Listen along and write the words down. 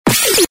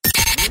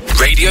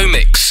radio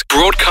mix,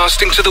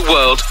 broadcasting to the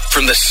world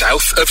from the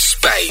south of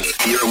Spain.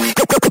 Here we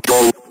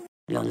go.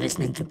 You're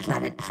listening to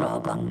Planet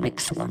Prog on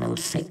Mix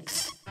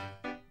 106.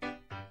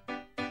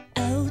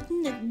 Out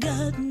in the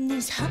garden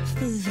is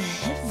half of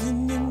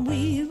heaven, and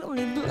we're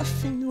only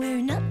bluffing.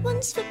 We're not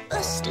ones for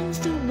busting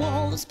through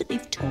walls, but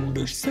they've told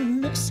us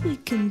unless we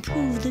can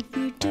prove that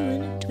we're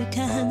doing it, we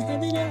can't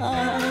have it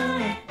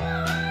all.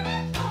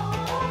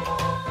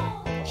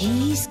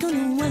 He's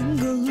gonna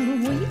wangle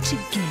away to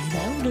get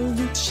out of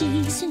it.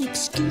 She's an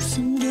excuse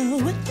and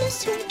a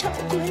witness who'll talk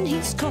when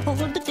he's called,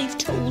 but they've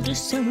told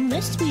us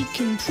unless we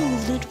can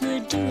prove that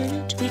we're doing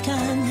it, we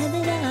can't have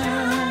it all.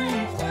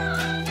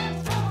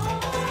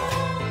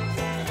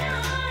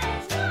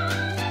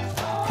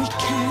 We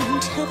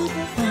can't have it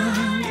all.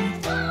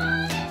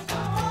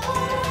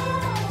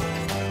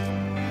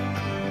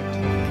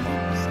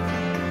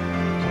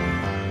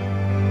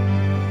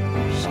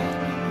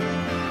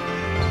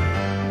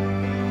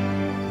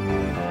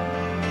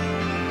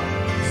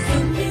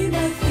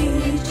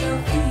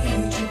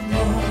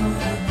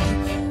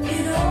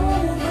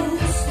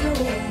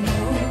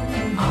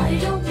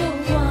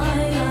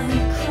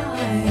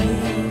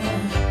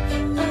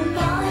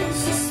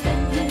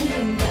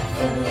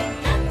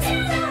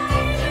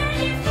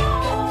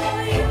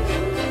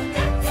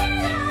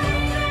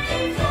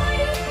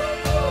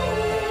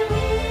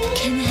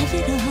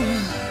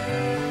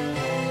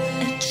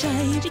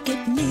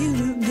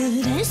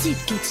 It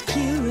gets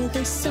clearer,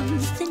 there's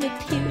something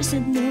appears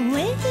in the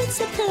way. It's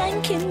a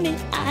plank in the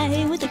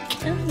eye with a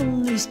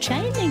camel who's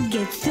trying to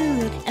get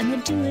through it. Am I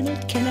doing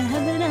it? Can I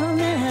have it all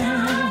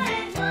now?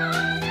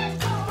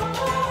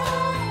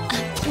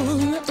 I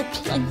pull up the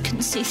plank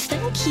and say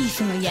thank you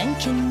for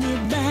yanking me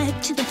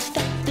back to the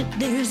fact that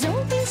there's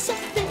always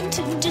something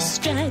to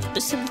distract.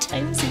 But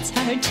sometimes it's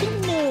hard to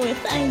know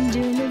if I'm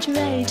doing it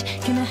right.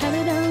 Can I have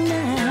it all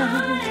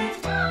now?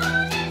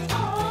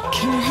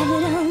 Can I have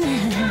it all now?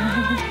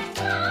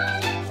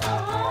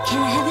 Can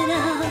I have it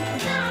all?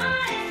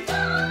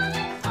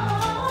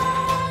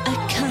 I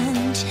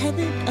can't have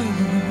it all.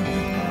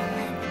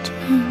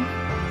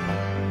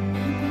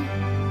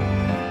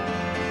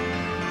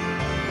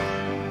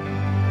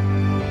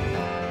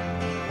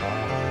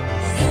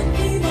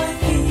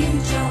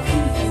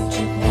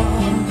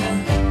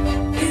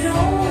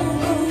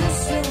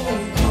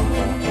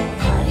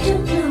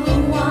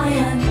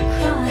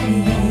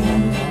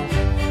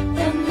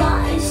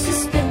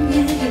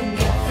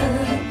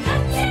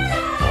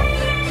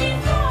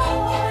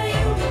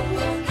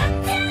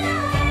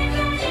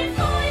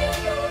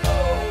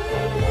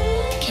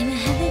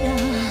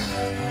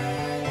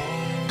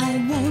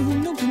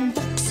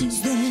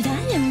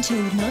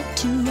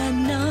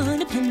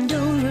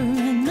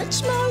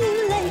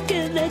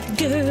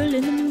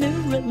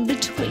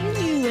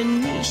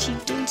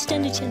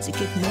 To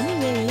get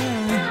anywhere,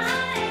 love.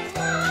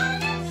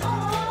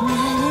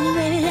 Not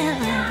anywhere,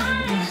 love.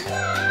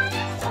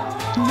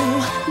 No,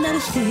 not a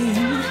thing.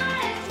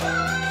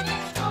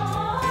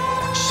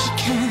 She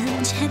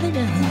can't have it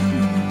all.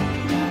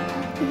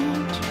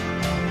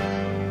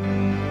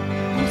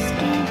 I'm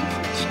scared of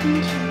the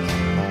changes.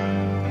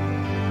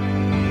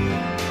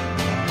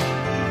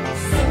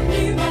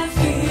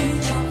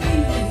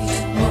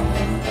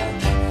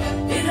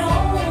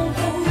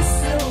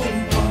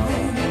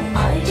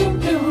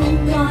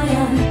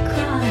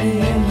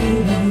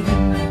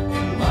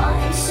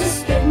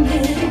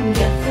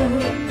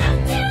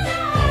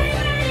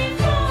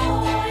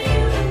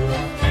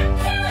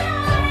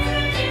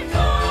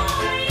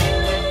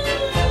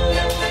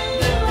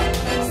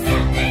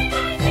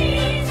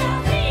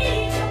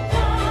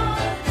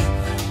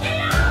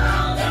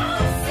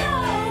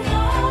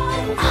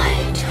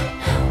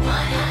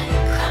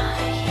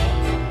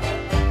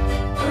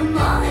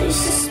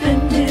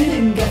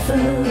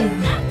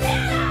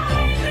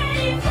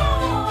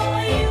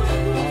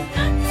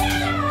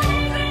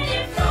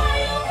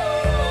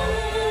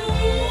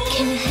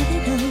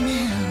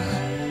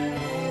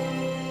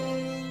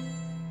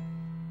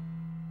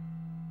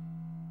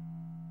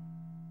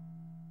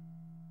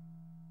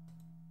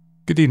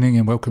 Good evening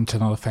and welcome to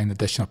another fine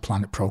edition of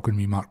Planet Prog with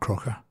me, Mark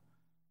Crocker.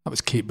 That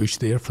was Kate Bush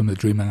there from the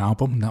Dreaming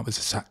album, and that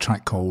was a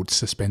track called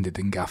Suspended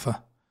in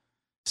Gaffer.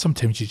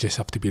 Sometimes you just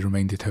have to be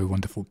reminded how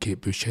wonderful Kate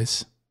Bush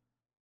is.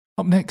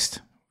 Up next,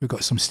 we've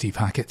got some Steve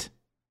Hackett.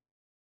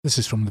 This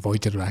is from the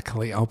Voyager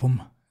Acolyte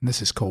album, and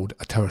this is called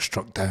A Tower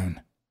Struck Down.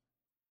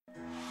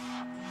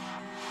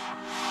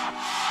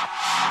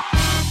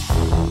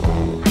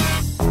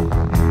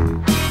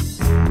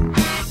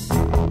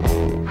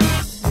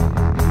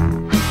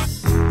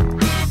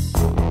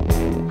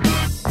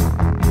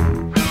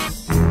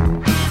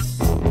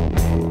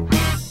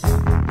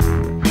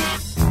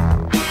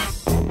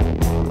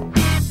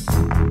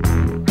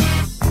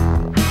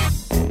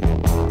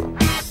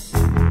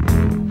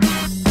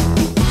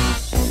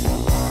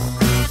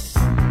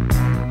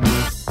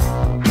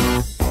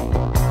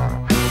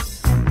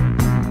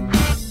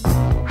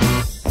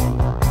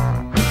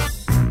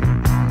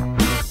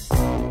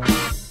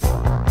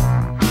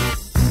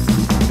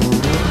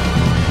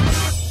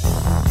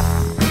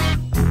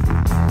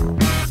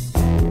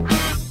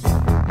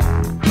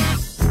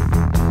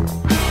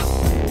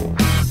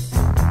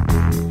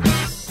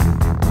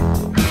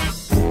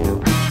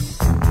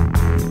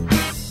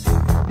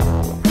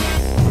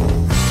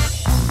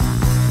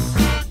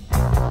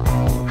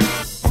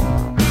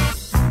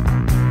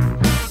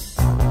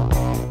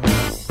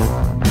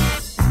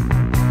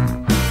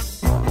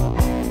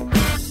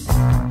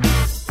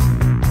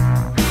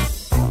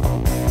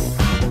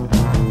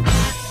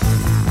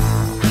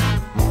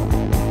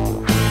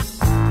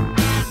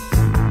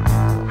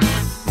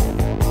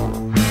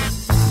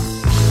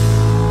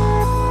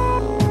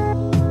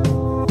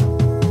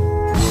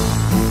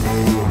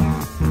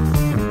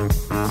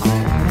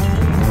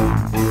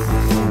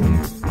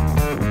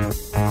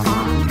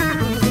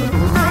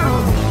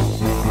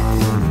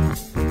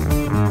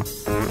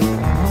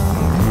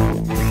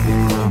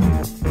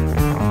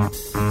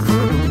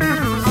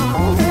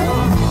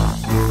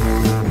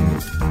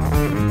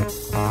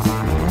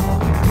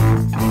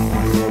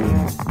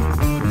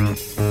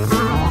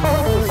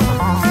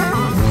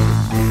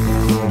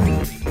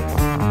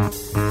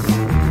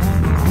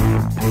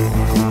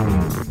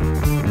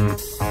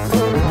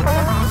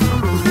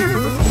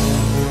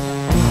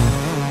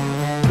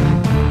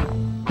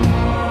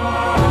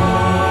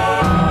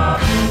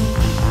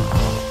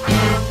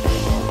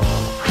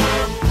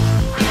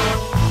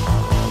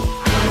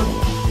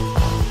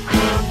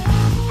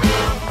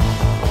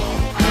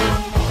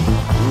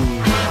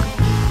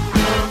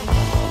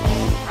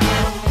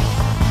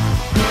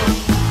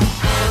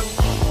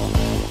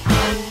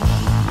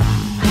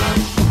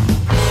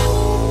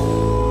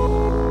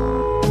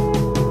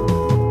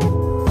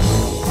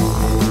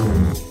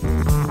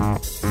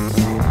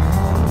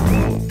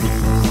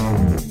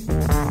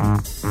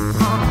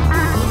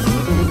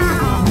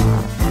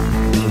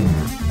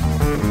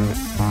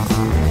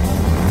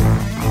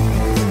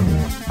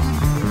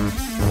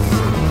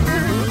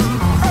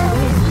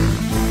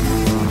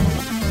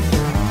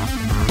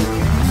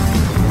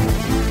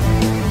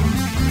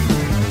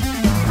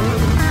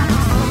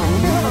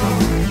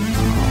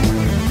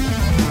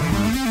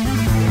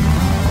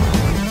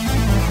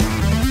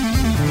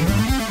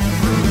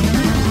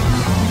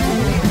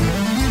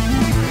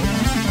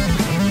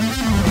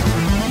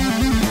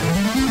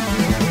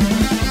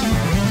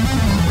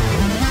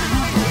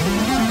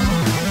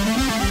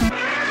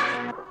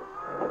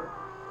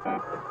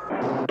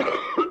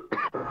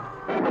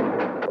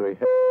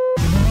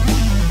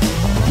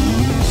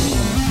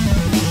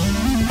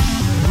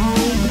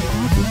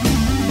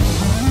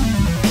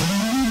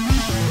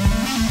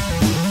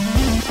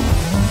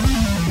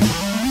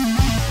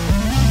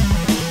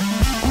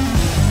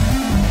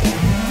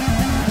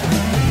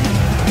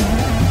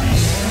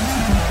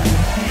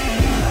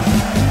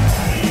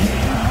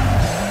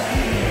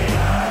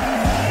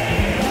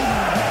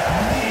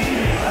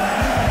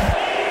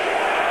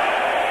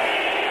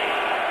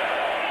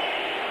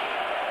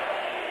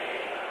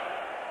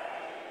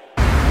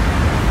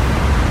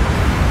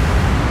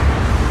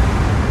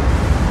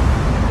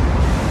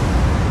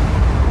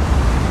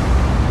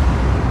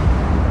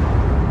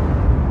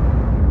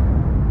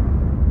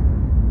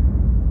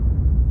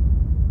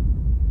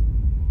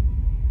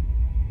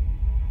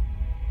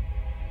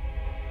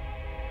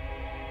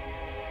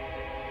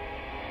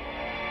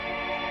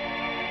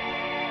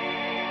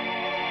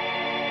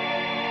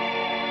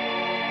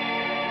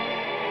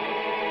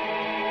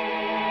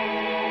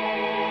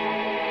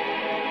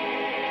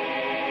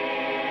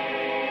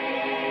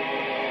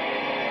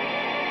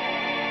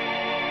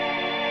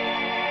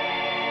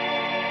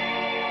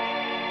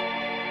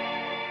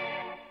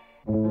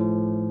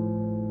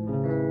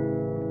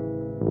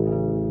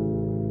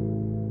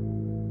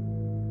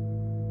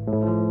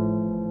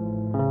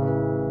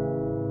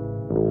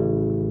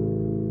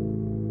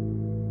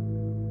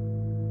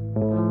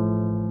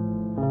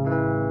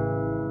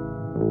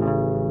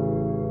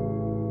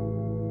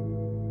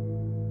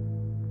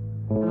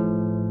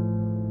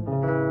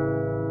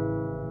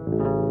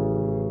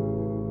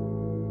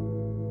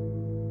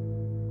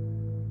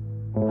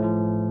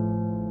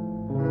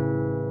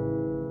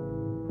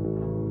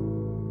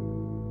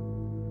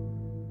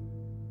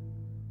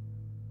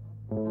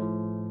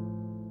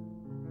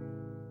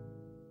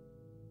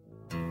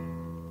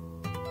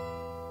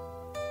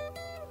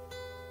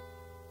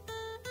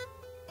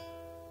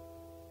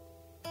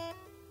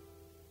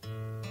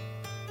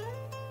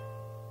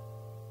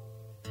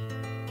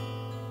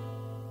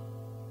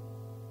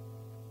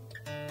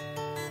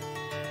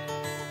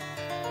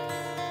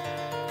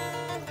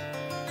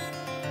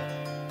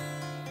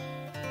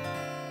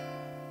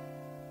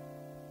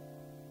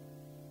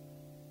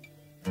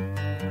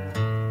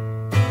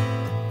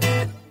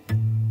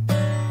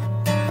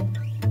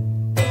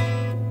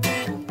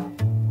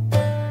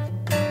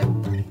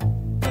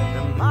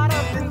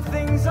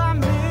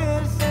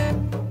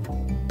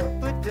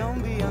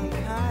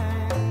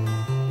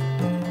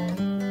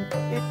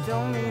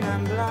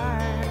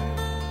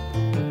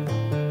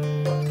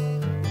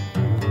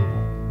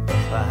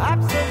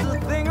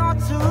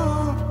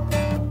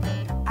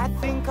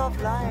 of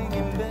lying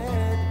in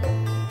bed.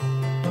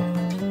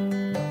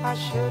 I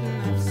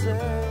shouldn't have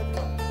said,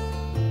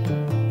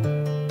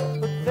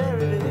 but there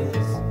it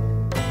is.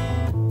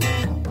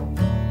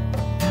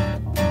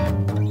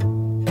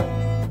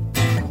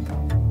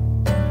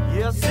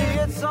 You see,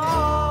 it's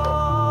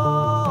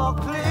all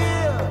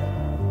clear.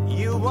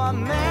 You are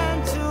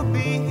meant to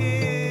be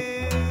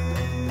here.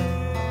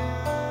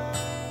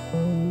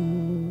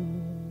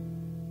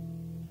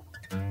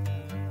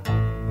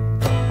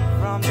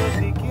 From the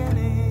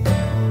beginning.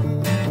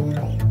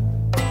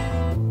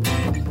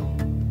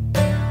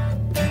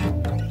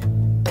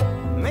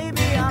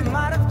 Maybe I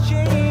might have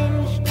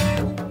changed,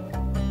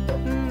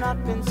 not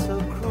been so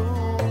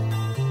cruel,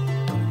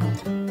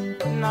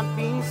 not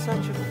being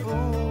such a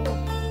fool.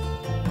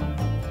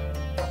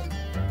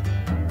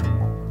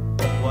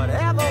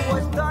 Whatever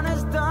was done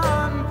is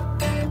done.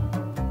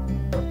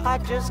 I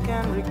just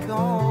can't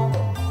recall.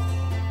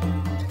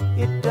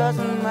 It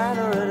doesn't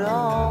matter at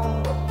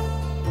all.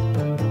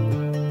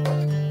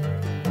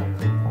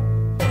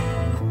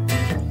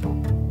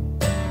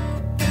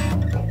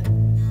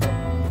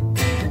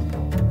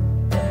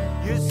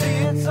 You see,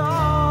 it's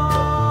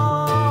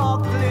all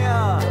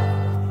clear.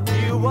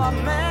 You are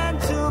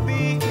meant to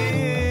be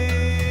here.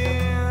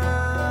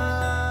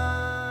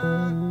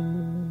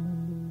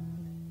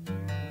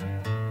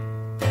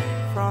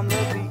 From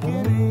the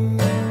beginning.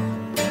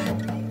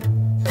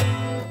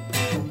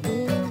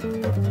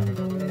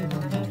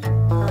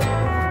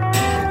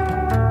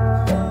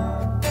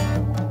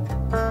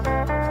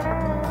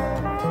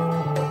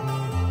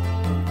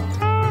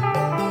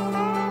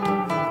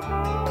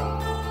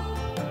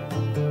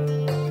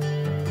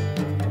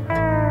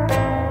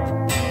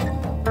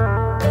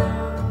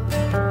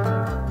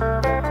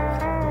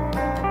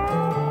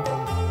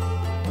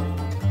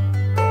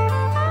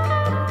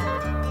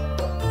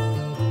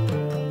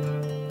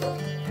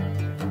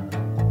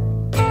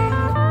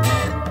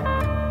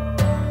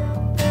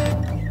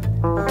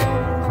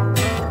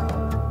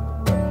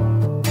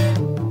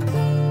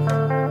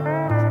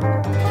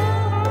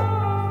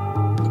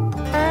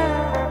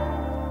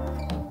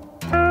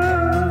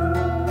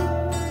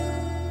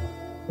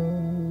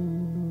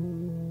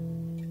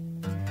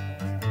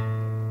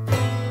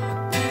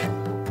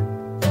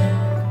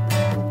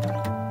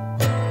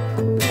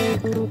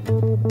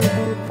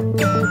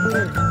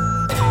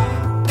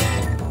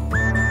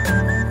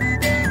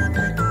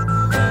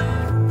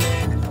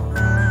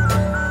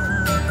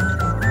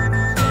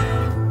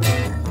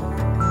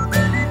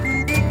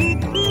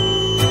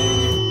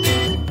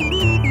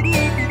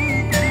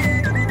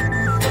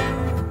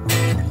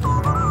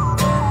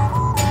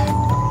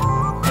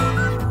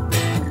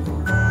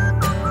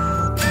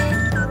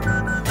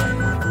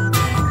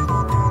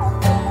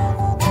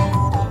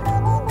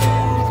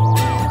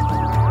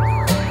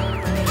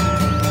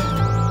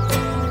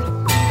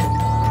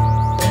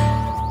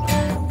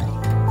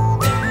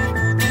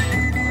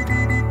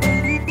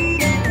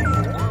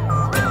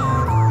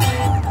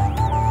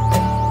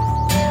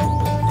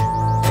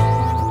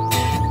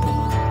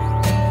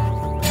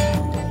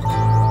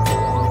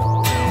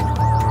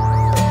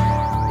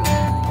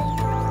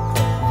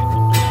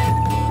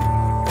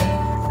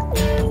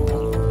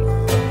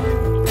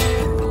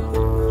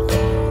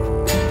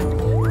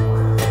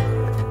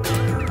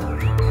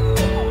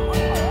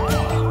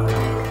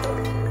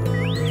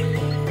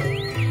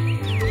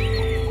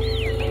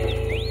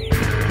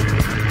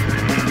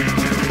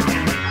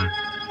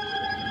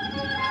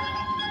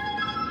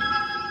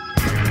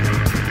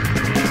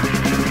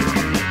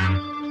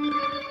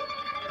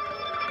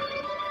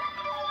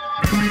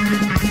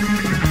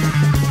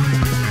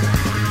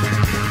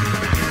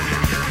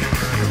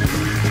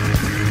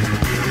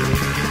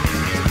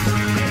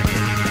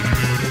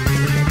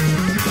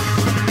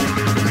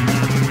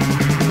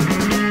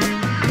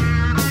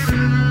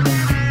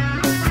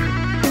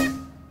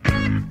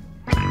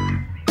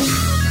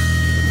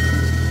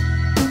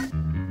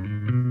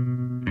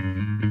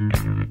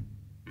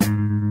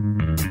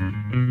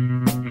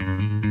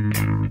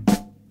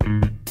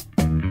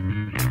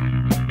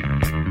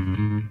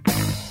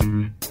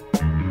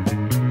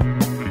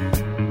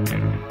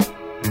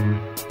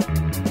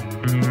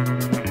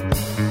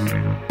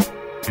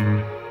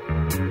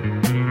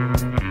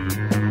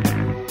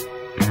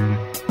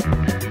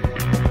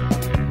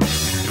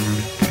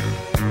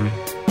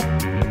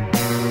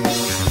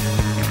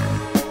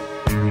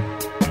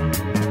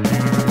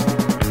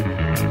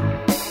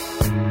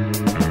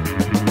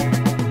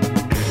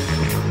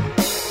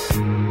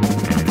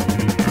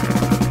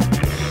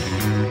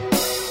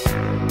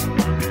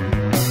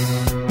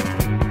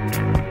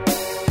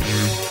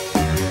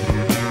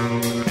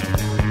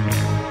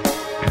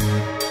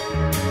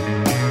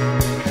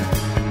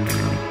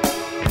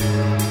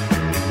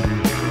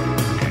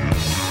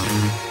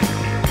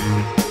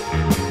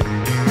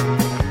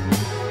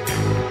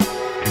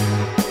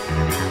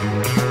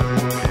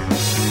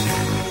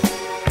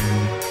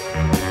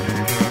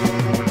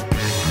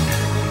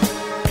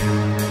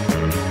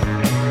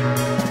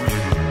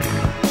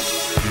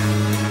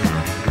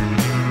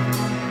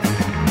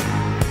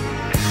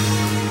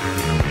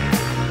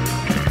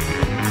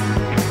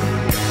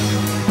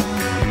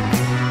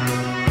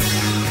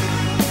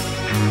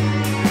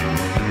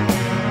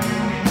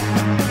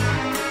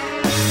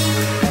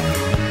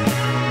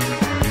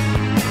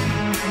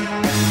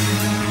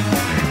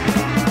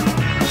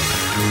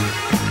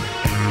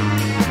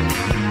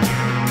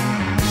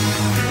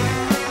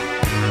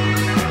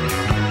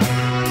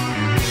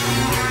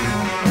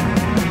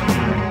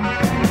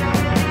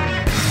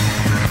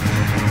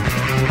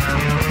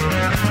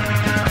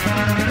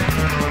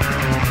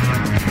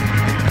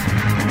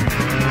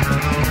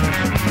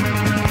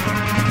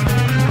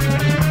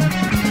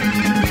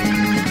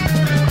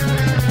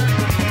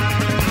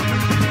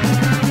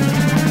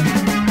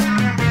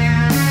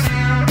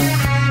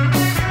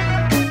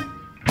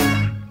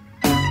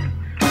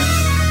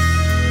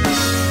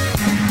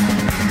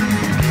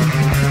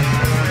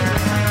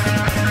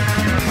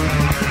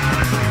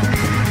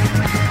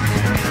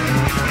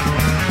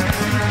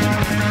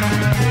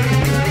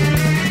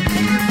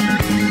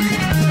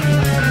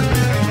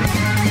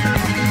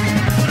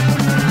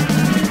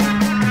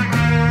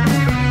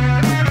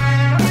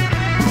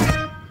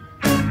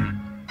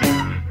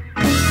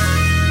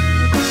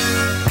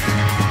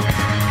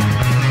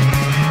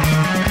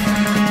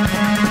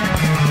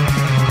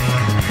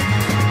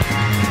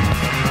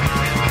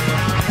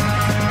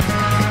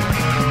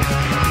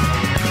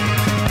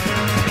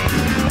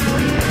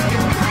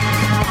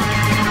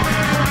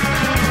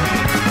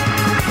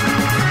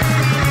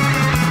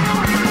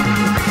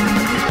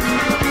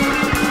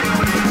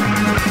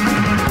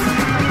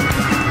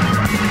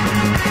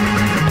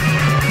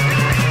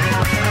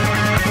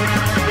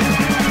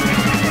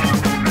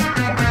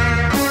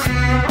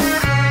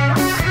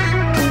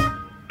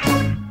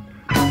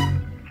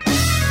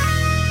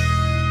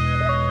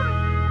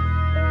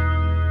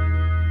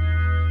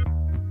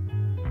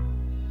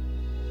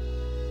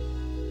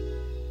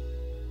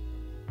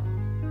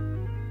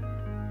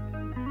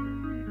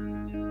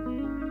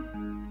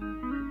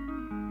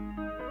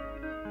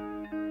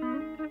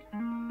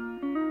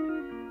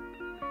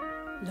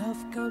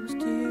 comes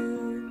to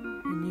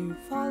you and you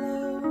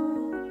follow.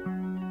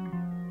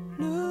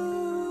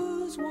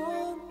 Lose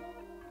one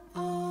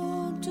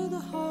onto the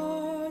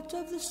heart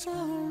of the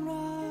sunrise.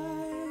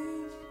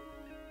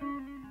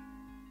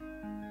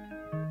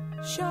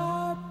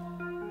 Sharp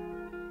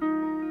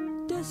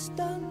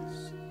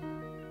distance.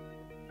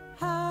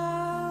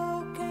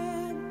 How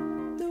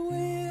can the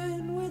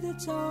wind with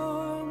its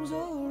arms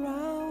all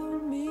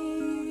around me?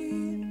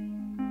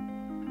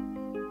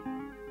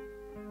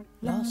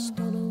 Lost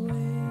on a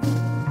wave,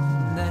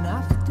 and then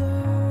after,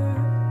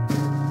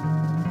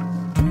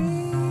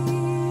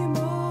 dream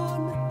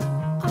on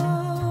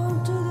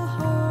to the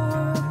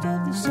heart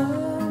of the sunrise.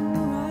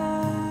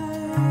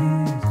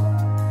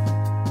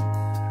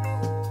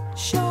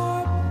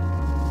 Sharp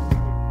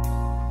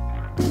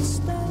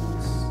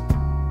distance.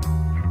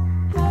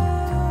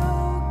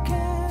 How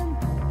can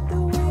the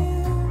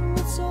wind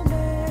with so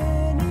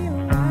many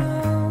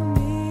around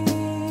me?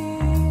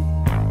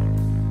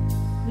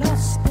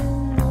 Lost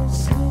in the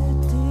city.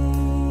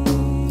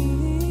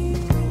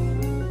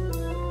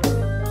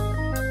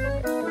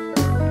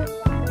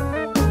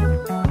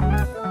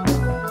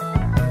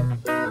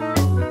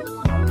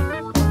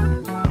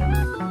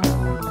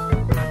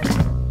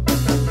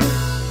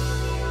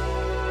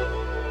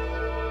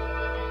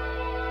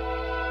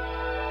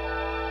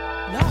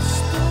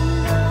 Lost in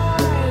your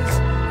eyes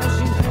as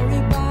you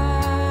hurry by,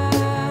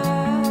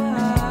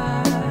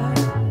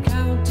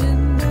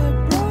 counting the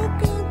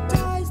broken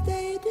ties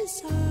they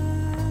decide.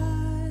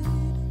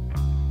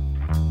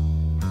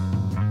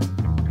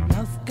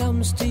 Love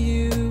comes to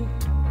you,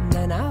 and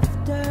then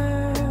after,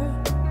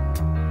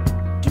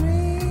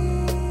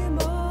 dream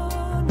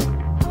on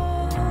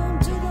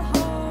to the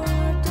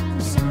heart of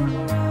the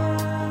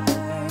sunrise.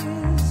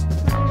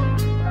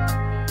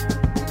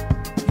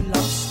 You're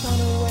lost on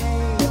a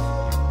wave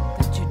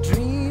that you're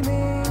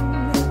dreaming.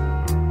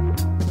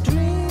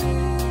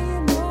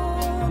 Dream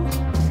on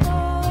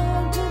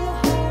to the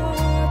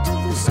heart of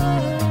the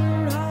sunrise.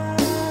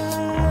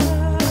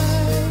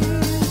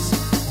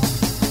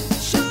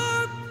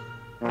 Sharp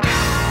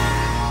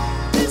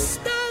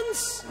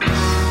distance.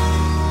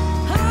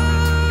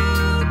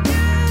 How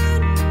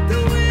can the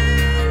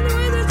wind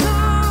with its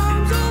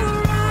arms all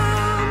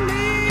around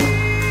me?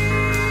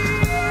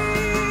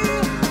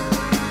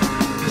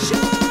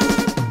 Sharp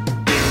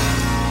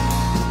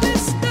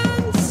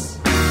distance.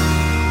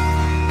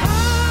 How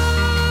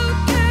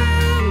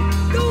can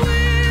the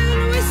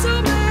wind with so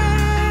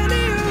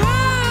many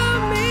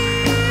around me?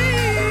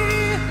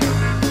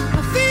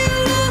 I feel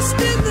lost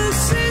in the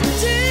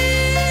city.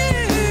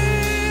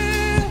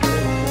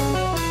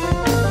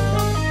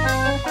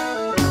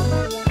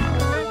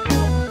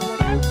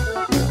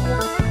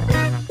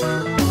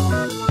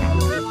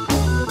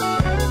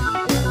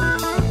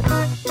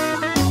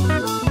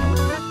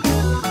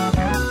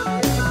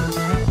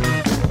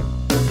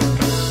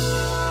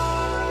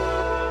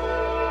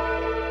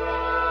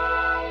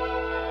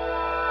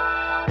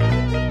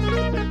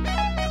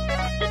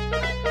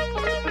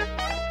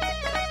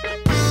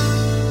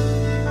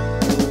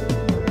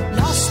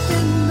 Lost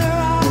in their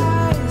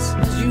eyes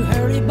as you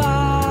hurry by,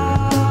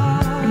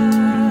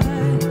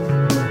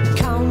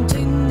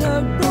 counting the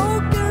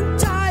broken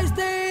ties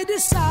they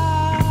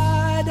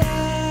decided.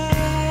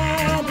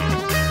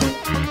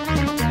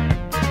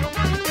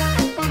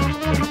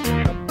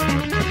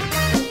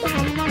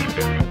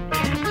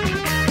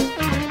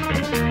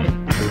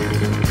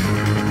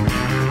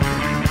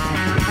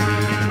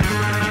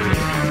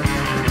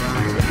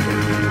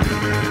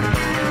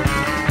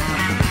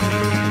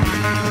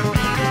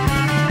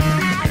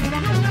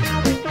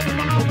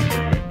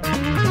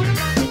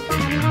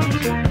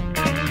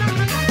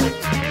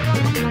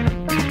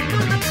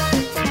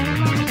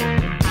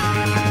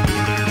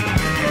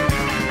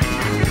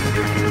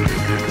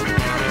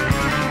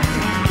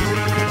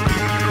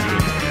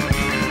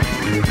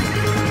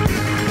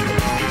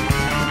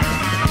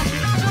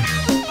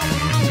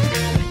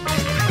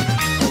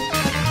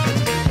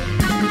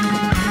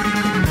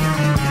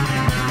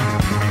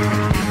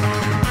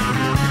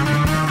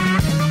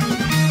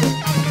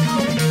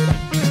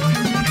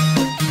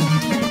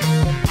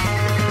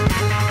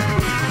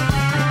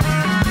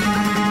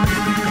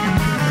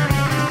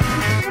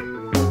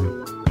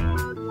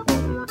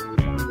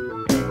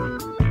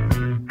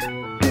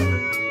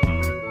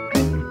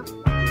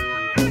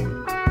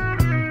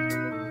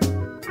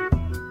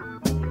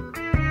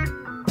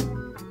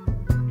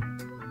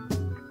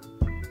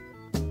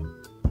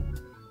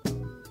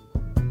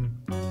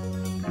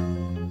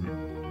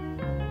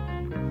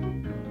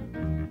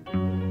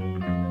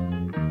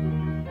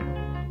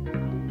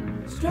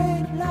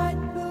 Straight light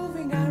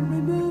moving and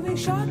removing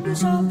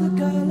sharpness of the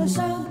color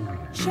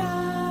sunshine.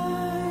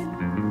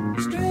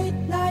 Straight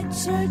light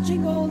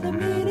searching all the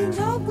meanings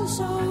of the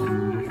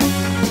song.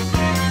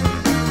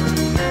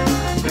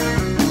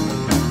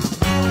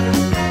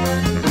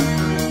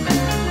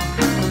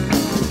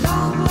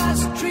 Long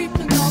last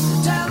treatment of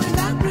the talent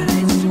that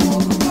relates to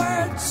all the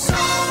words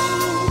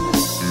song.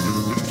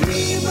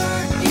 Dreamer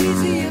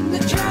easy in the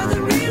chair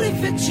that really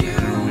fits you.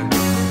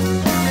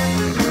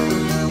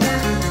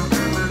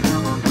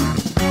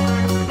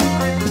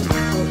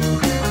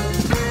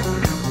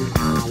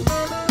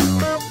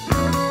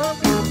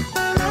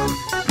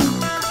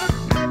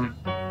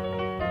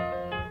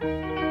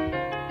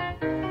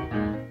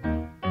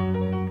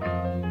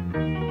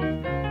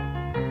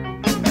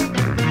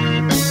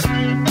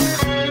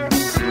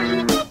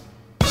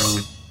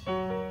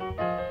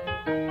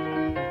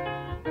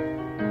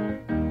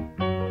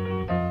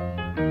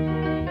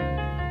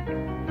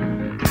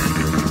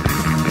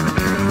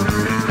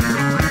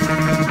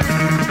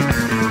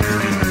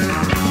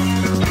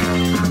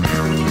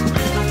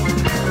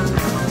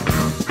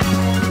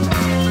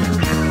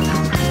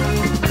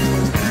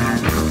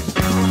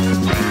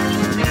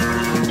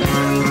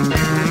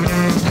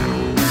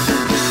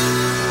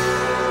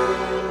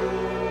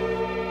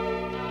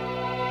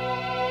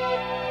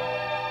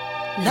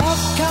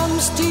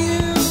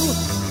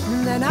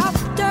 then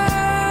after,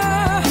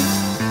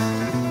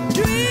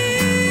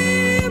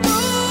 dream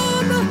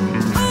on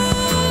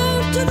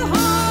to the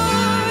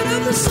heart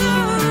of the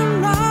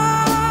sunrise.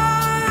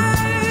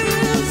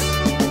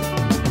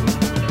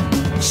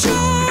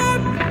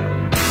 Short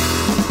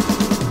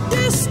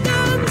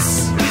distance,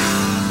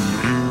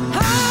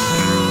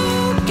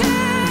 how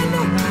can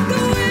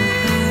the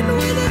wind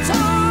with its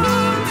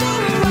arms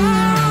all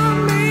around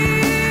me?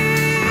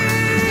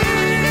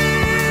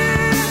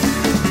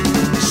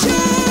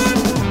 Short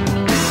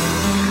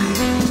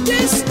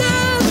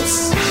distance,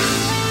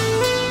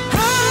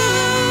 how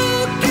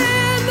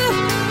can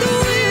the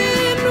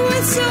wind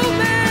with so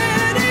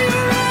many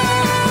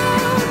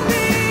around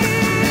me?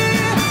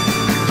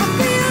 I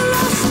feel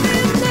lost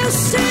in the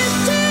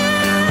city.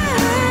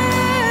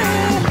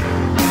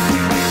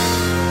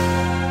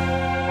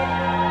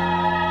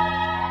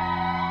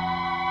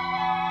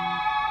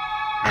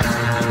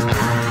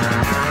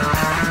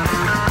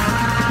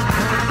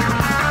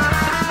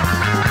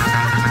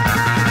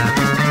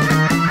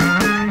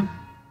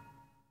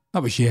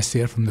 That was Yes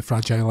there from the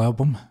Fragile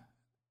album.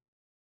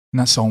 And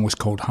that song was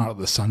called Heart of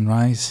the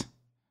Sunrise.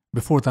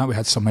 Before that we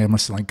had some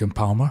Emerson, Lake and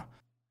Palmer.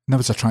 And there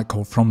was a track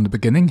called From the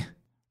Beginning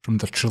from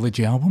their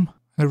Trilogy album.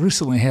 I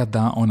recently heard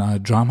that on a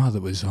drama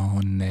that was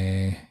on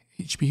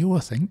HBO,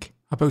 I think,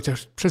 about a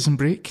prison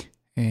break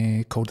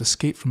called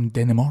Escape from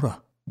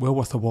Denimora. Well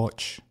worth a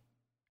watch.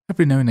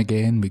 Every now and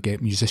again we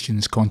get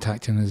musicians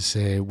contacting us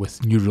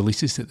with new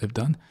releases that they've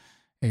done.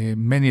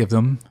 Many of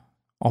them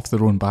off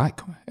their own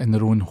back, in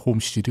their own home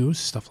studios,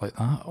 stuff like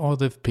that, or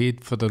they've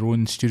paid for their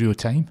own studio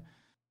time.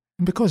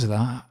 And because of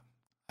that,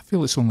 I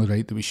feel it's only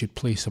right that we should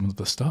play some of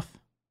the stuff.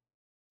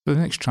 So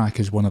the next track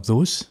is one of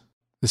those.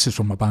 This is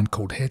from a band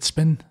called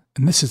Headspin,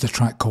 and this is the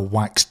track called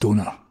Wax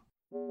Donor.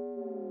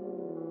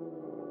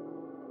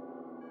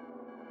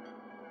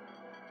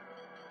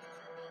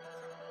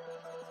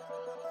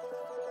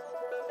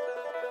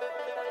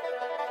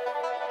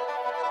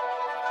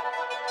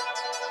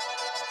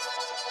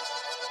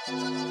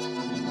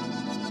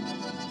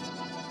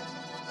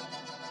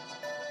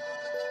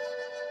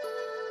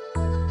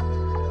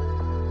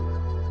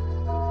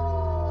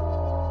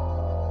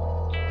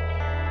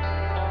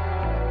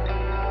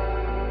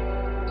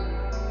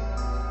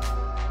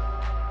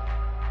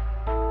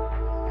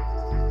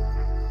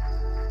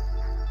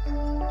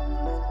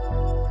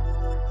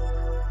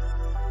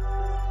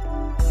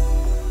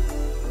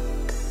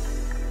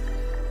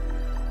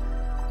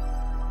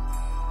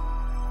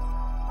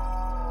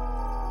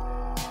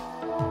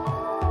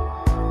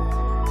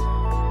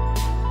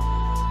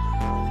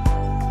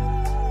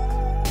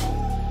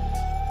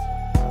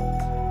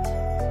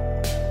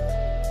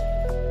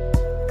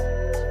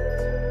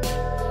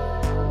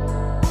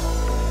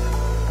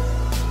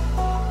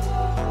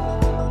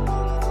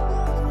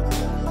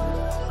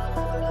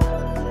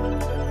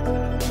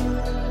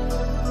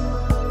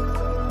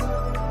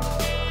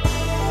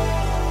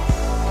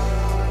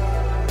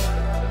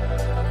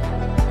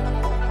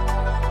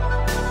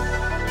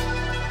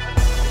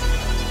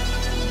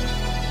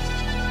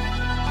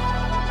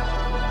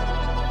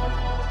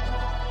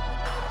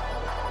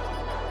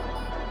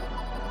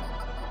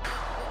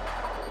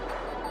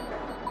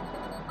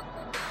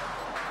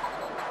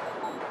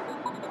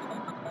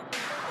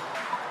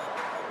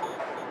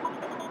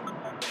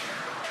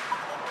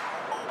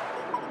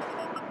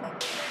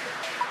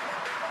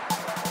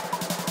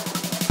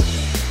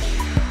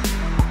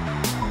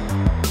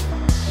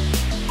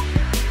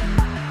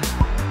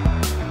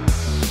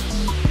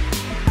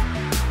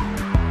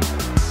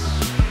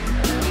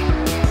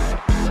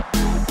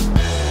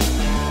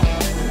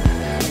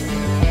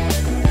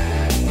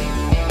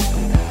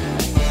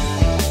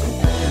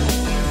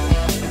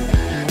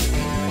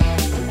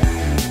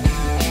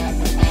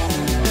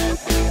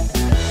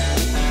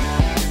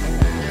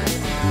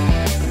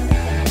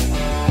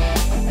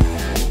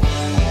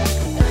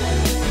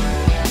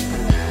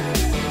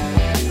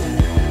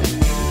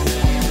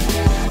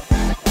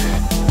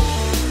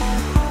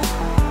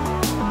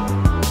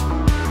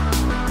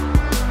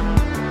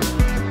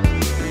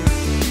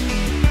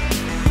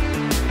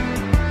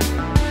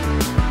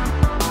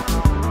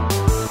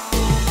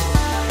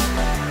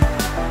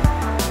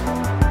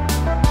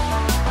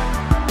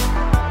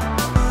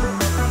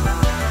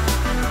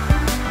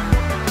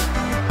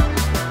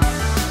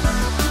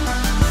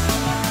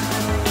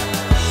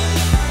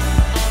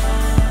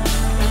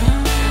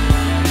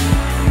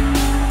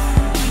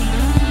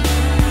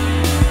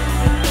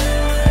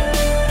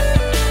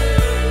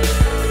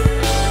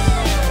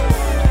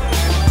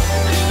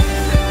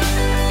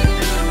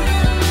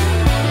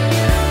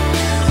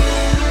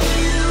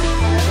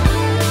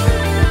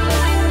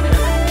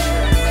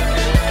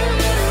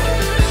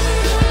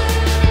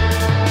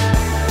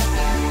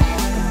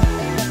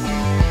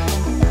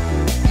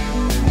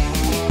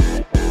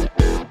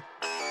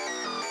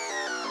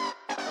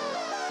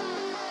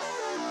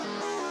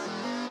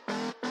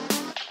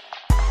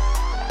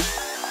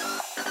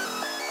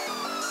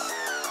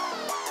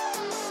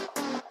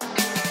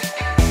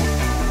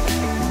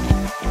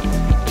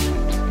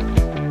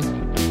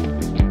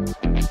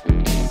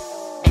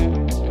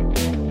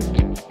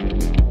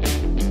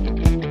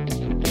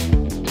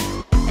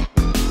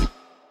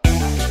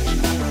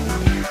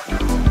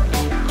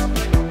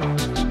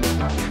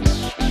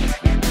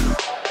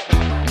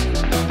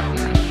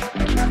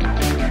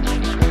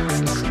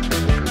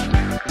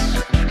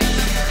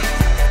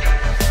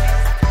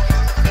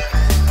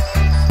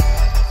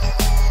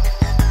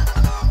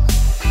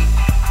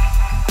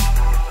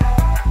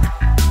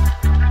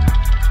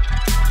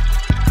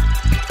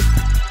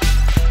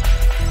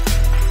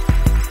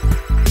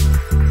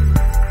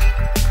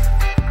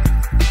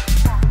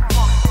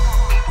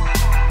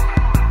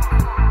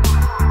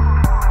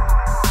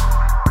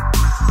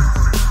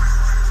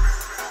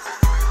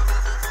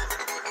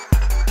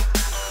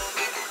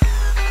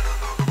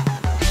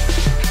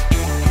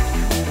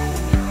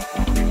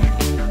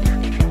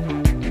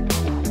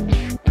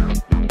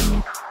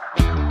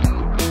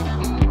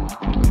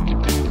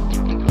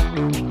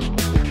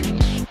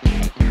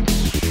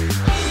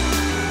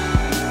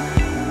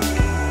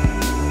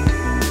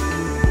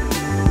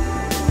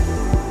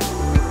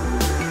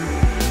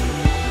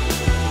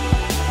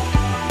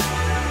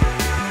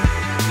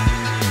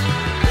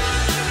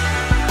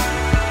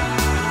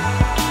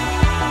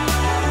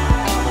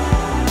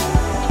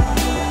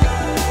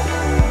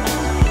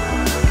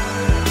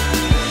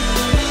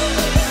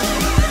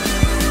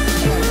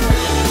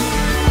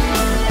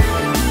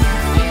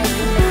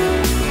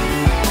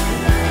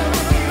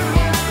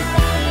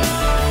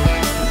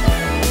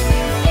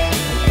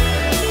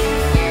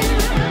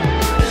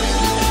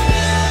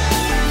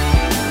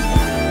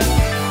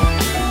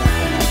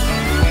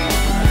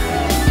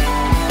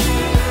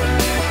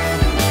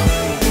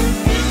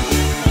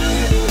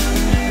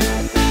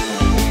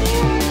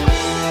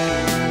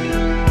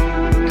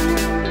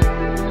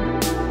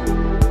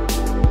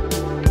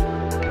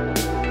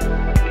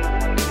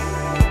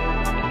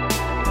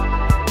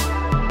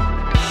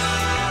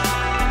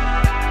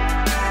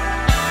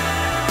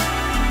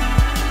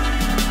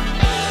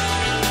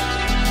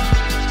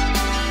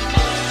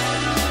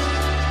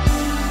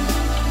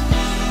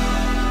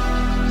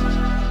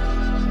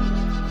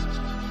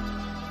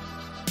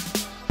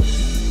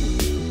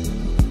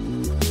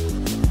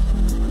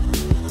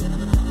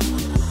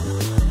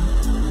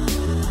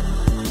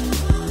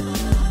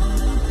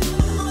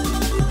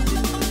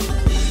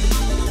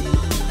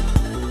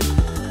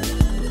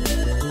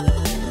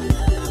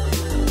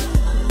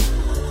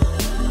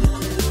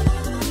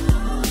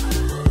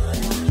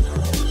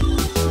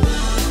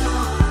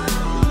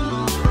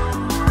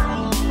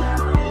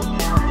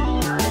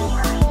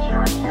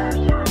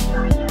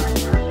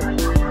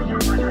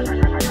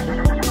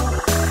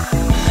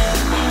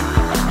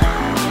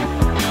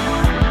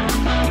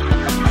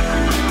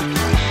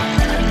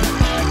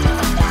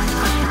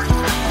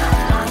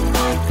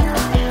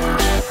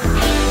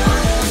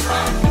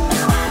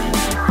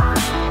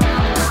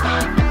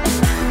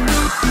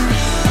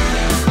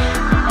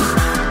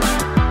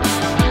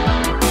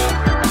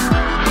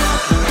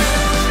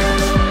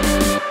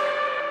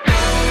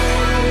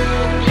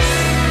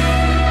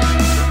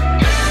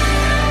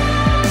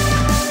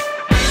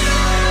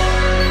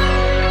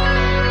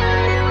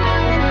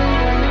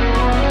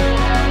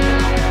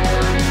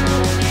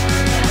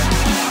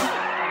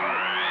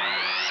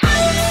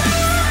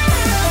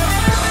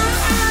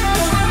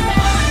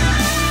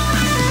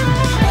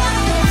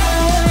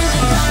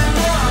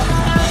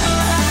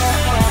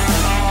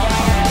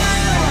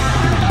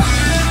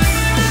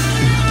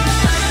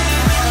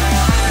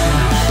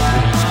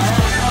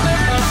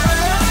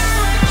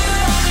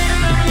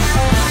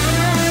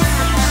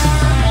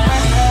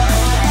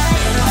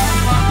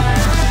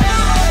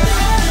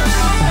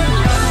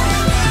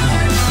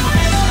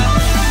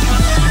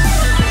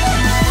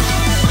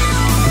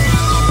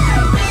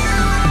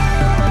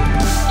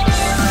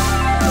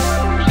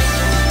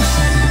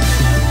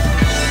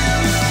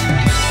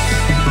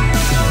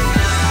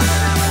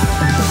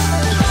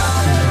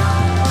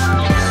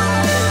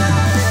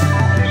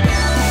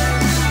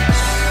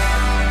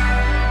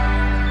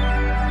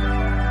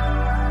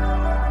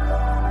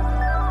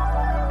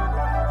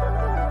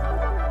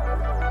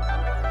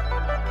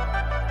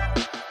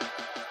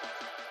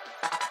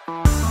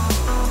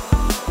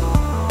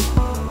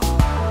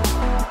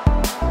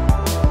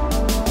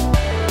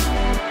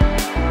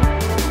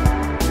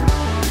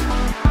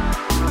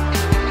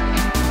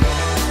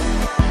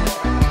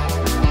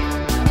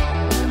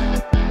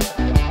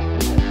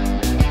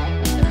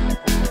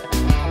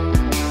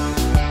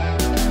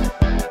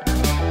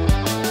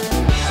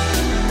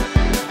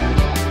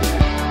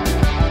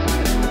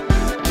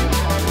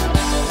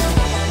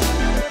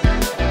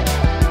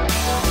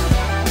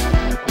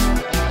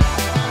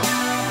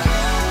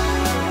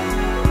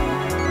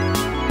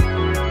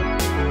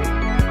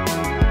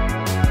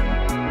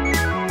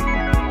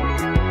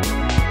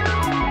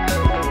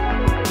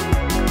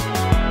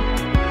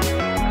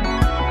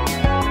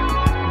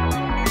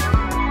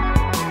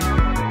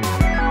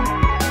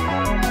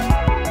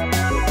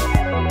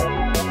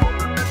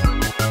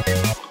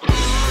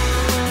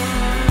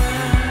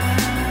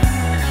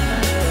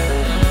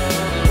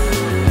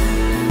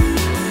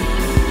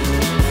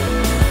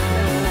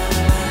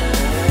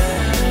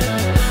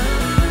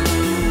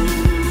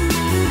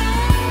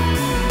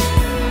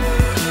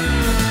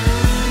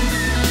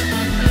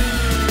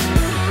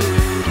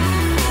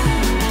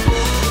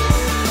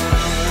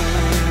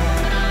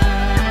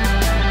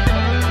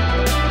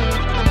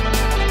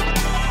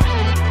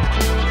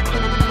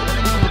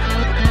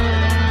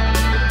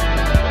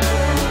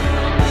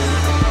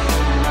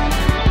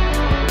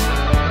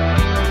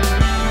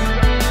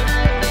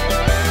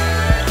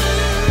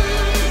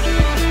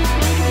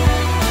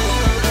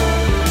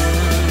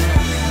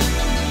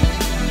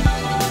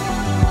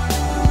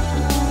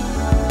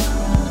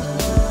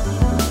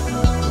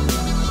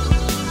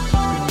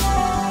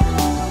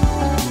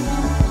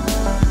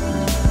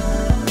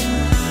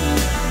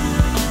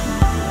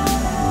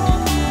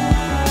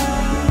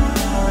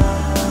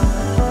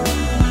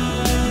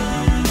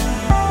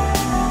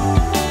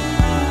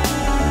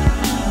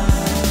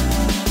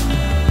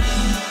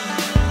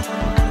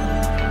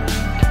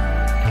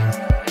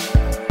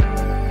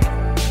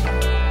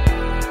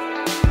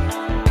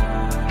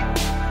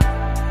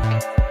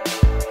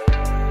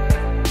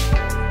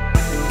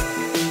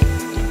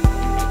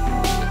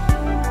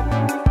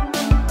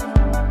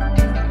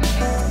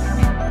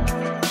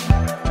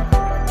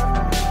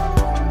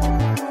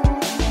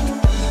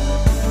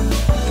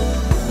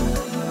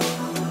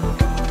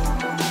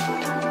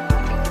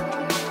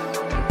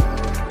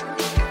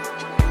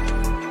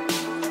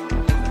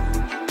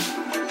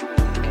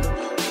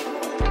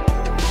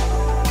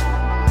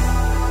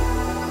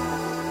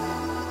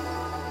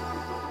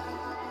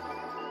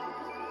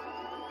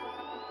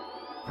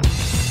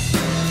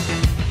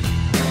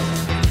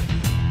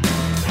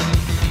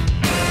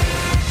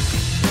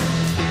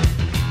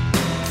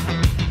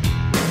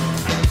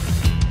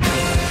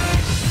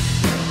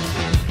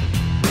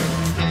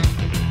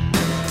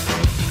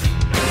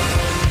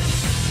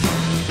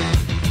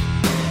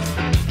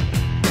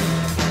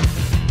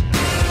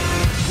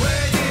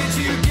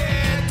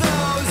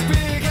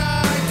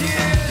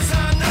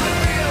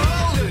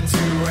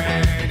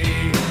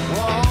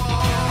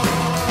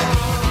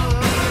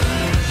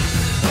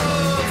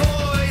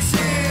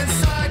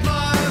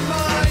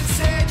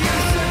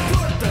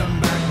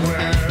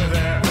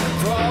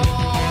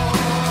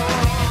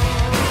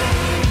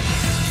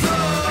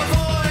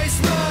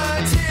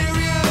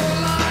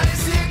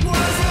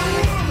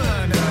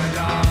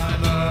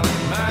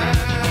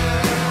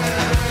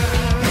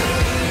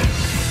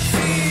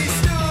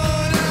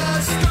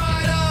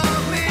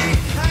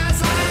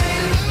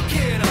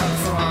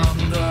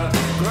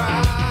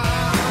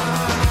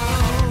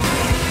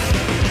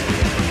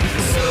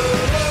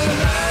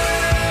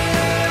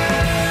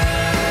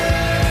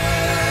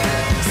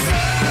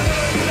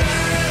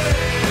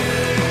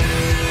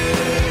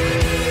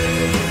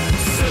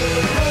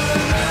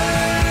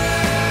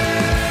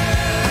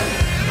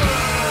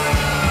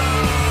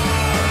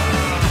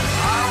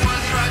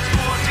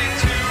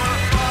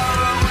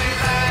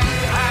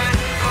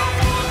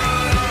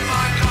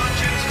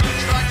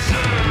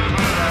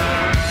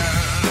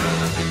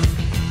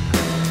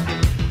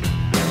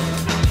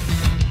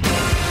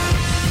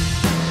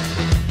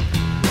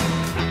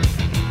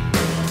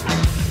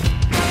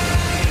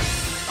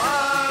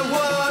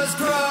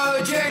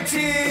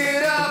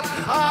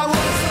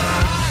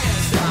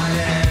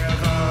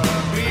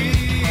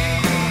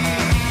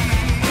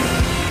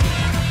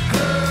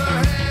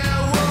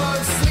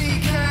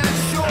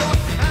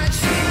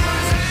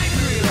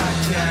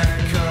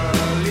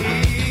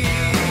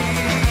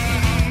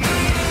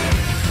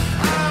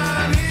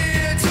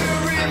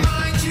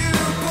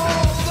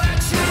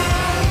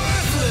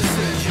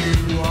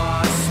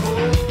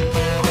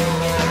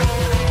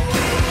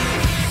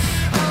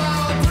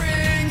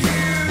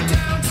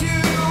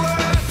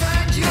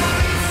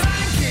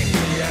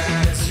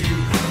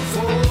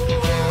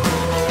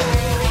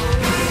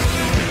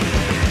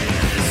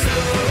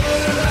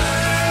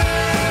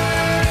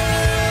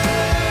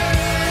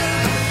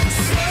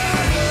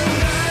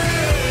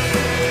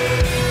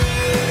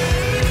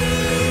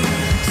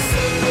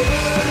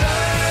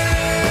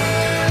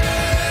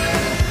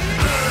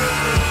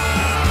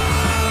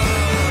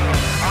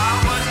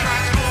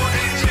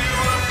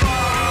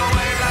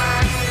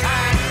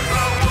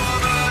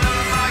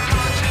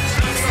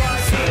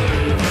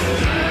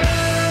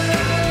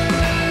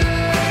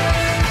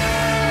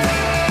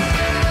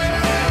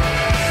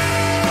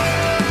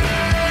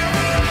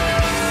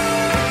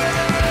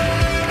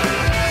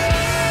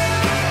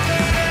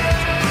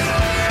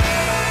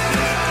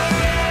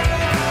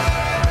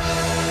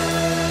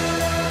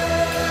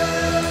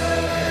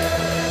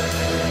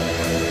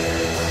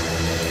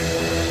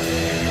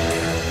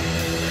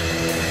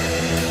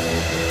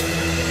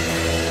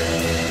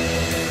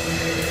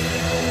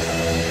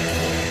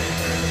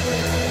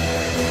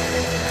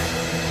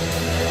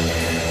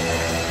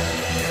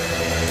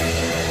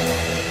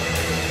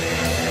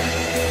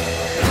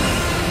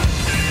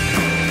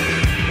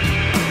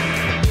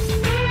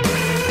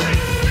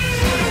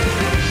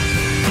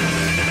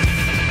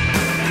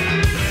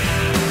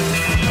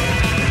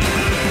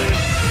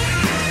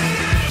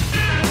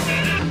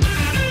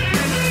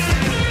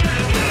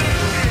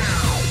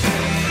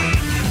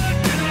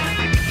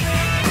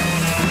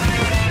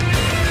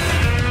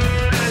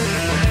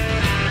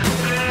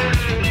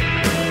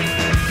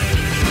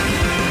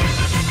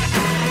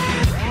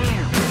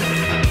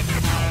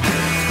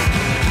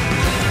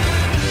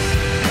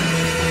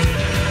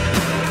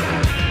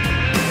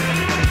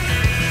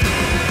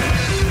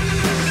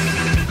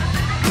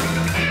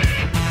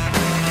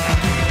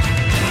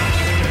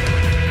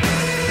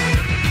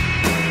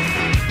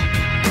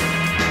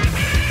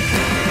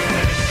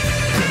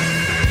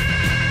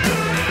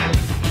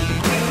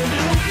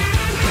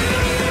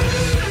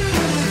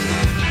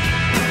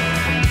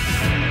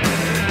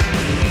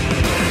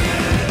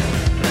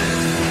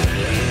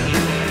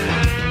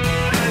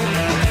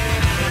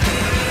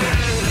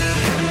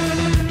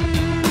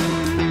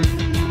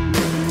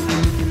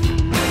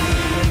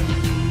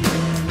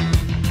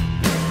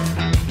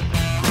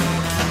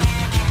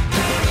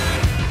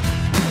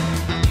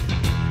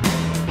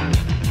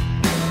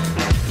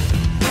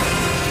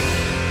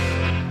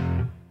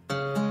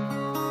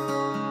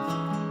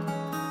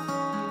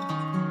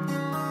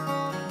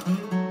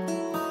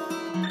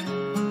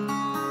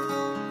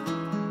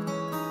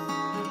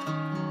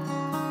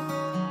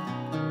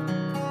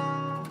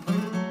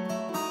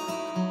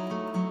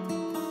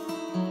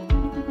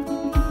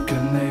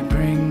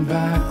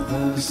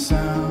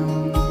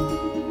 sound.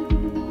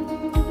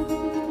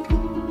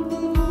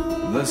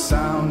 The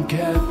sound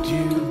kept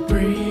you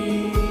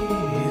breathing.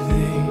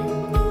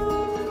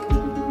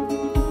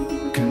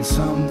 Can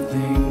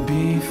something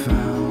be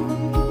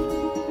found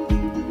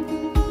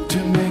to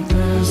make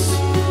this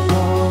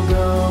all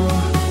go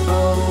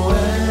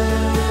away?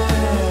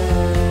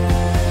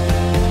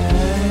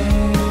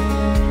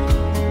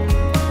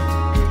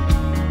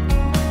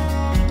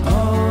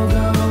 All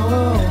go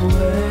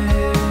away.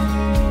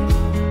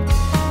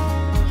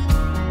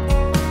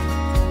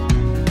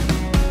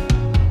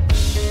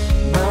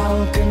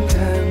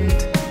 Malcontent,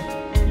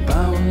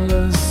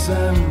 boundless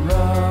and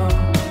raw.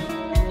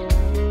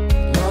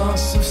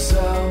 Loss of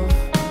self,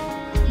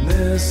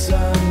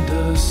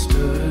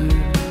 misunderstood.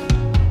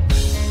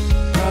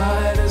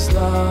 Pride is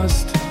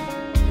lost,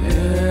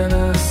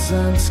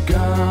 innocence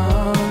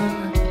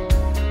gone.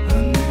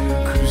 A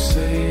new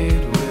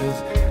crusade with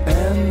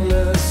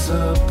endless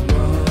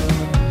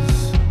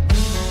applause.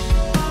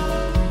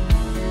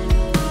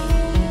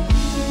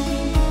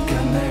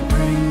 Can they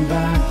bring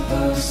back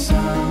the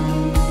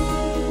sound?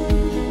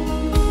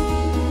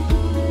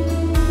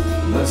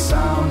 The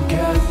sound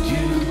kept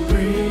you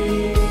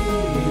breathing.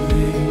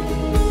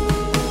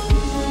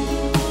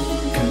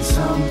 Can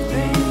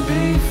something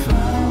be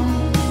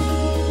found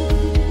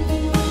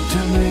to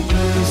make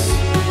this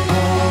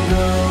all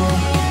go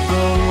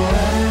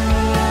away?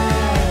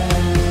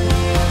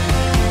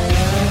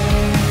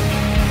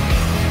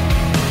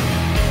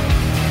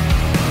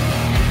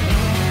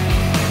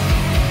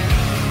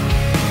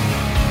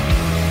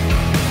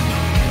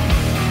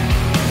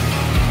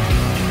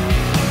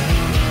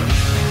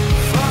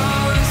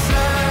 Fallen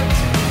set,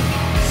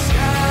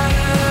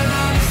 scattered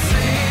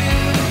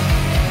unseen.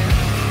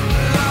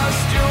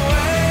 Lost your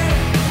way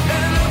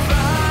in a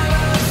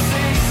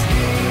fallacy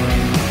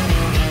scheme.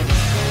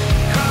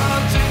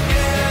 Called to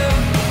give,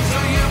 so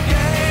you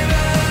gave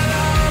it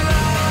all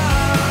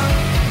up.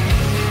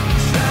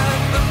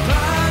 Shed the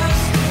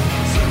past,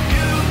 so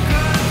you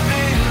could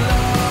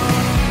belong.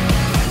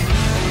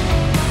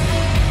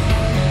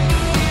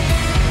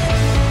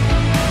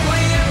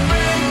 Will you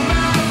bring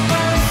back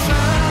the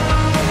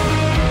sound?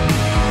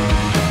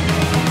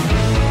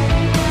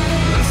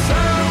 The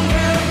sound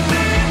kept me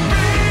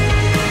breathing.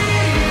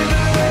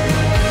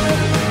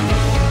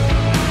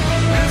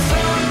 And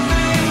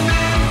something be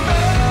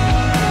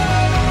found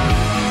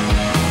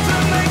to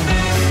make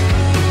this all go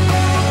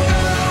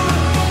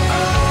away.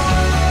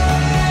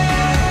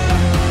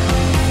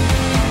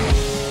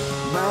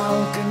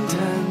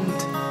 Malcontent,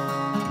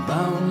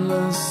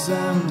 boundless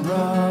and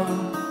raw.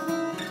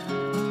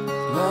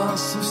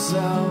 Loss of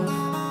self,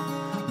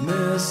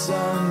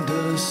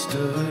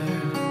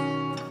 misunderstood.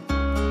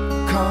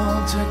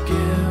 Called to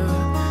give,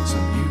 so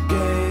you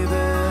gave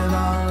it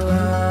all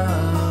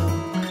up.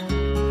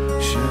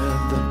 Shed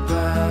the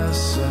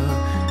past so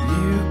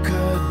you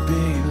could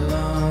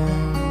belong.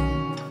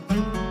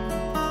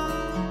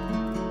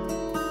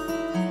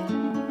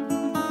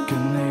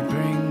 Can they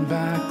bring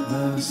back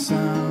the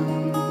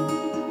sound?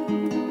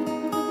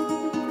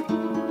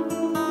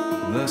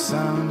 The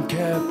sound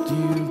kept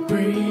you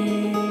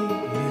breathing.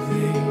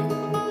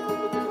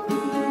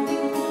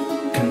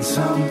 Can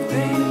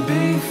something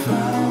be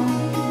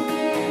found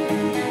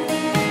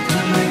to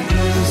make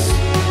this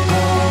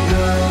all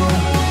go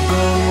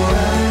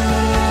away?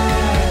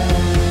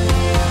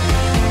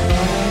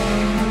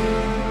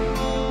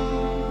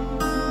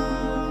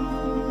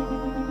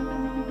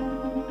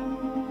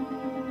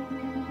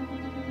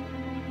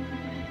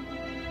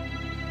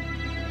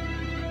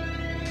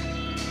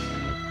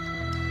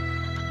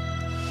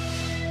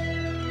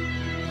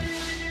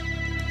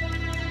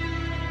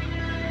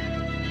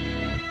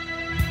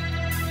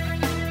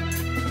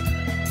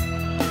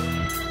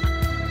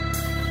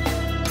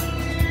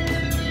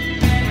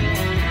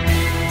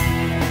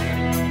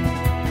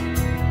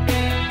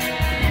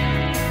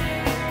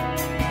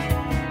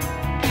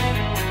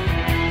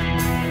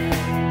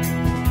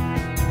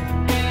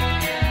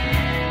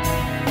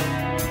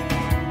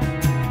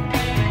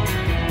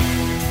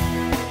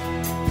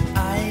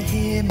 I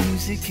hear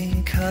music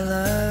in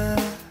color.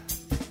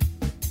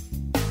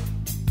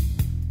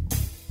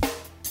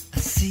 I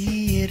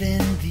see it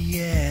in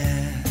the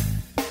air.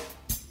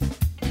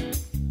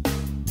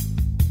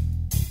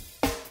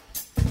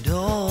 And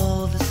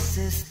all the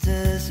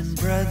sisters and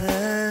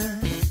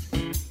brothers,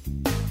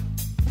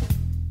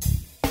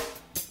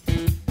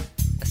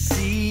 I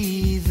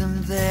see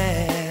them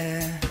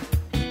there.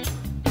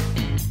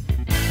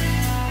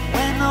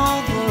 When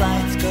all the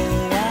lights go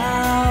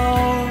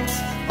out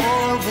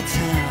all over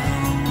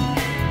town,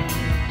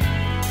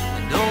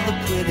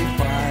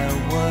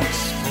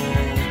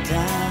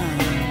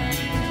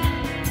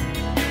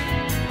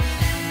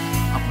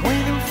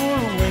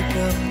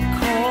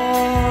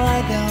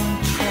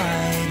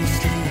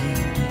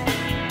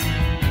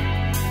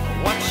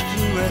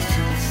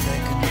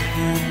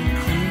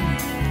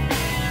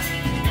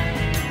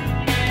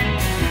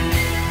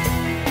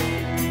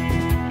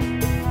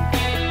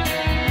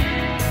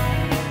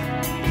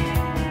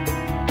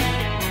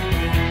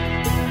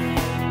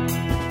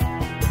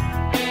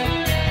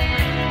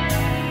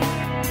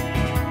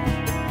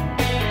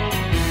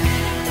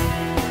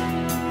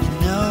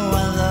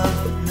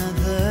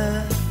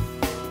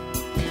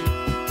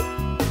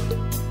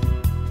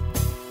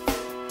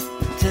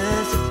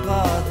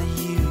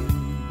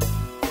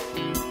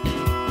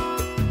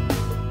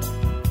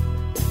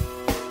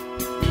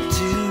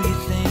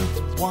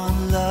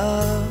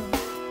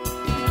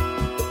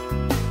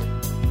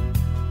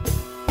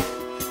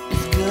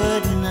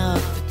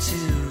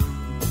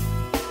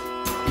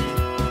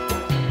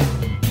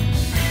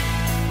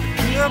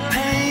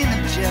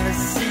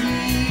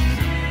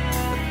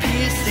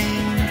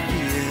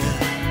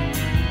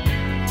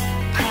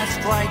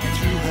 right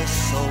through her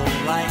soul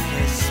like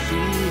a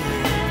spear.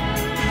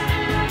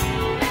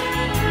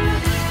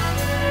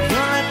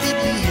 You're a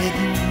deeply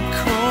hidden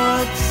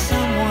chord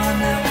someone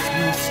else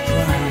must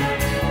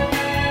strike.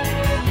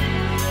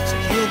 So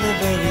hear the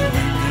very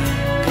ringing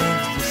of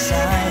the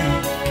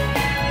sight.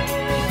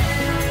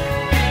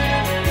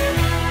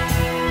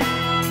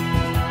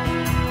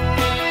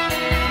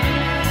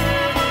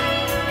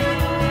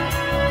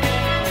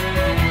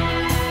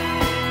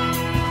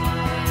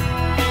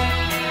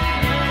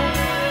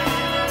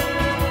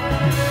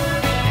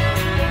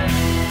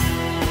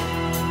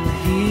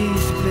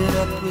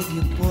 With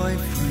your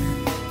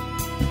boyfriend,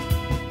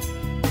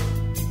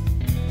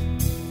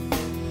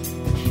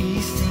 he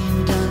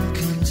seemed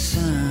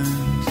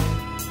unconcerned.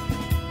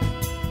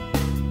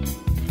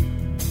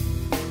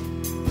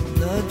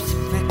 Love's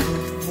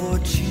fickle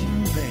fortune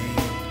blade,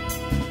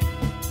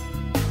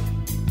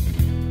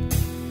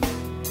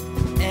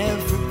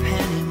 every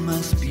penny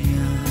must be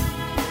earned.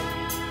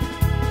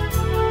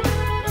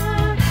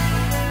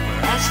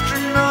 We're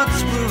astronauts,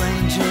 we're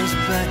angels,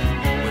 but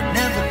we're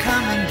never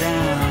coming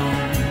down.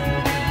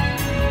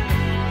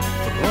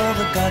 All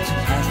the gods who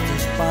passed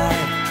us by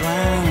have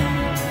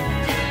drowned.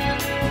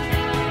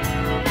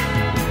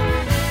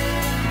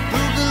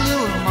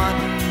 Boogaloo of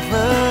modern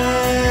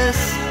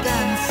verse,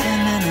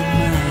 dancing in a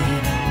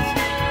mind,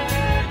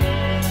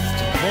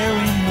 still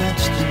very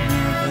much the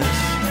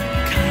nervous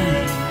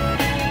kind.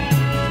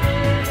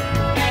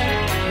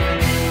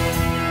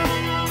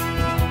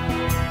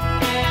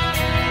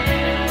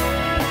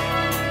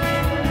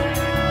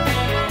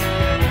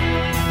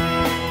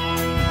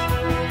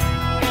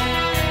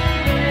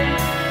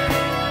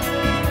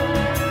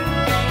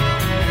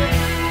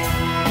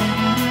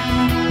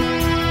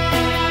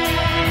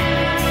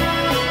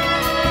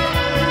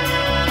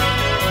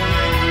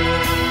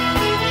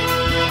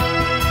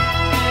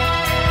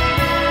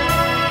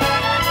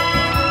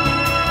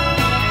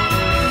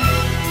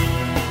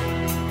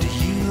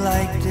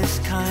 This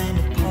kind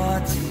of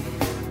party,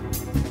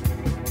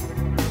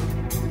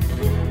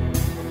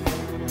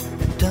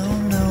 I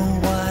don't know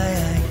why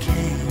I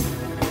came.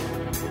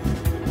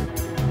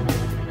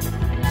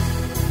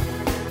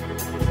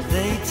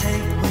 They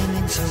take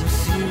winning so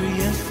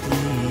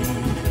seriously,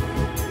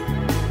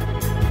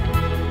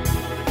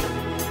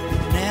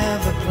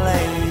 never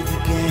play the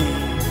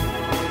game.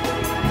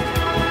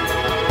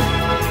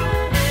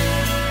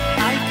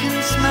 I can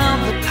smell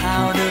the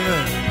powder,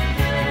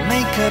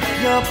 make up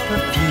your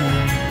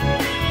perfume.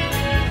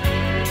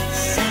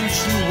 Sense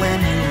you when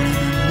you're in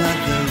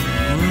another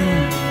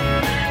room.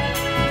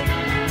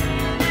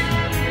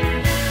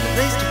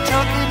 They start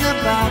talking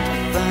about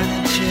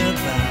furniture,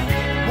 about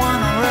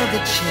one or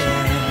other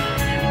chair.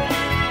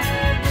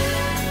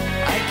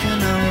 I can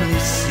only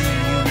see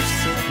you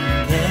sitting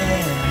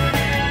there.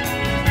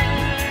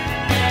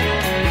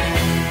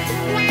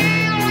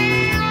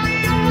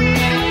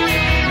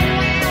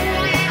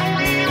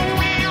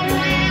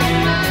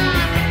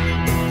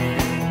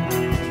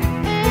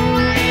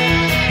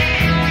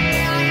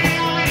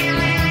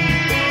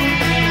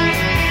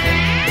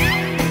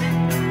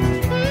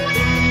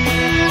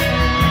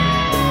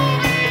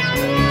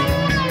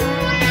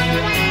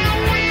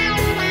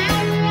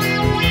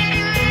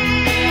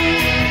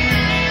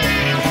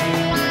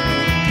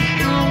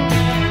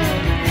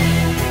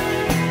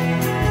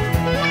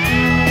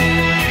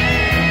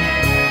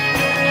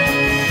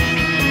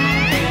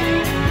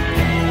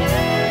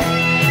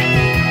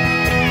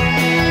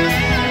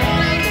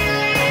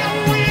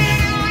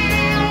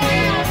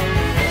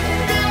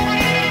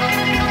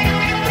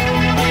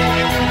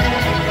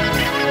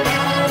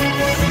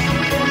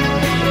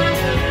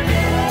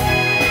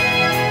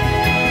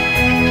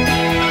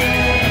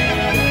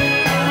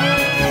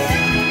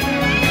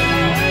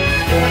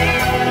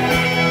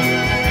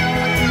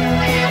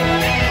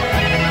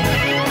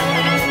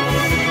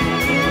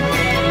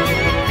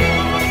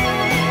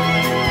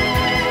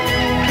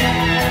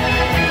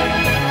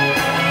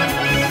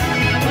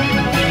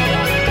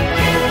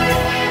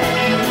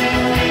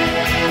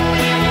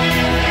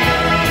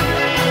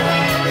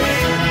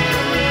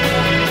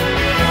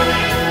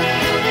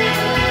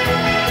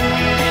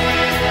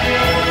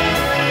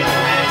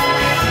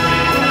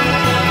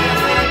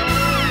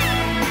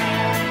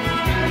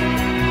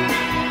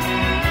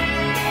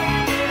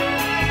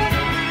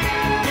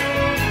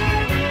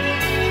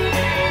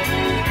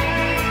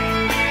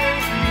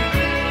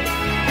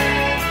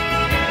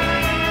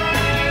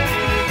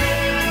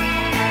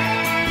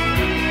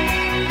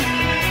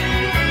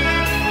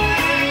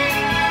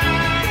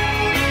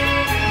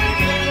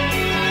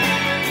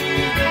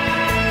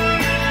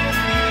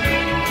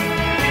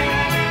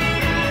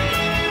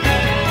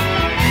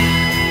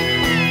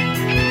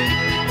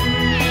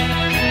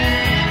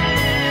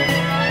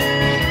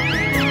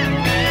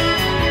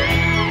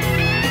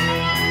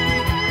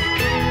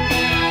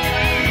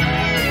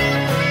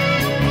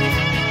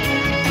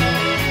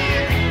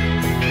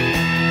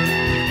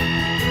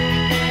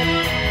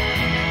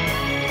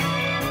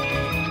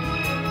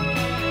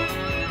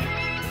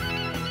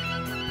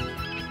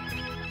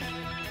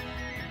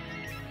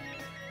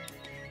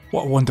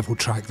 What a wonderful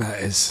track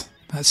that is.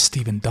 That's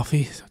Stephen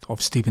Duffy,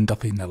 of Stephen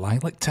Duffy and the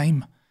Lilac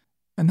Time.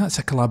 And that's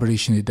a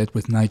collaboration he did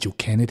with Nigel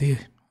Kennedy,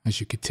 as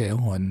you could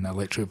tell, on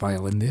electric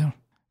violin there,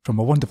 from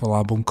a wonderful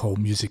album called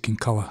Music in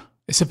Colour.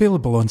 It's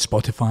available on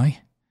Spotify,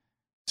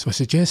 so I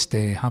suggest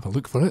have a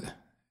look for it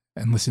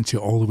and listen to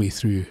it all the way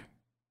through.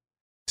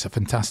 It's a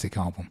fantastic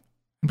album.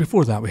 And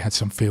before that we had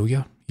some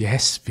Failure.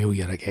 Yes,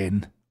 Failure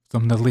again.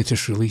 From their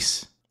latest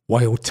release,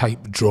 Wild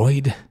Type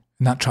Droid.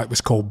 And that track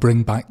was called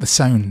Bring Back the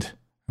Sound.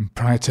 And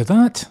prior to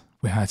that,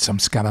 we had some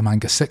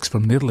Scaramanga 6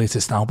 from their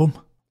latest album,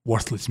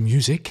 Worthless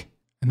Music.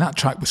 And that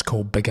track was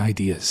called Big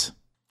Ideas.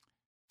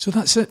 So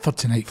that's it for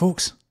tonight,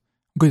 folks.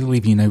 I'm going to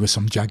leave you now with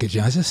some Jagga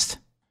Jazzist.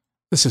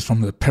 This is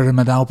from the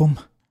Pyramid album.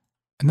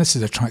 And this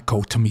is a track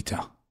called Tomita.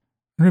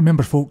 And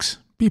remember, folks,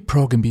 be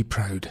prog and be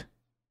proud.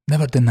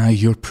 Never deny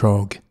your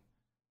prog.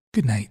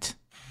 Good night.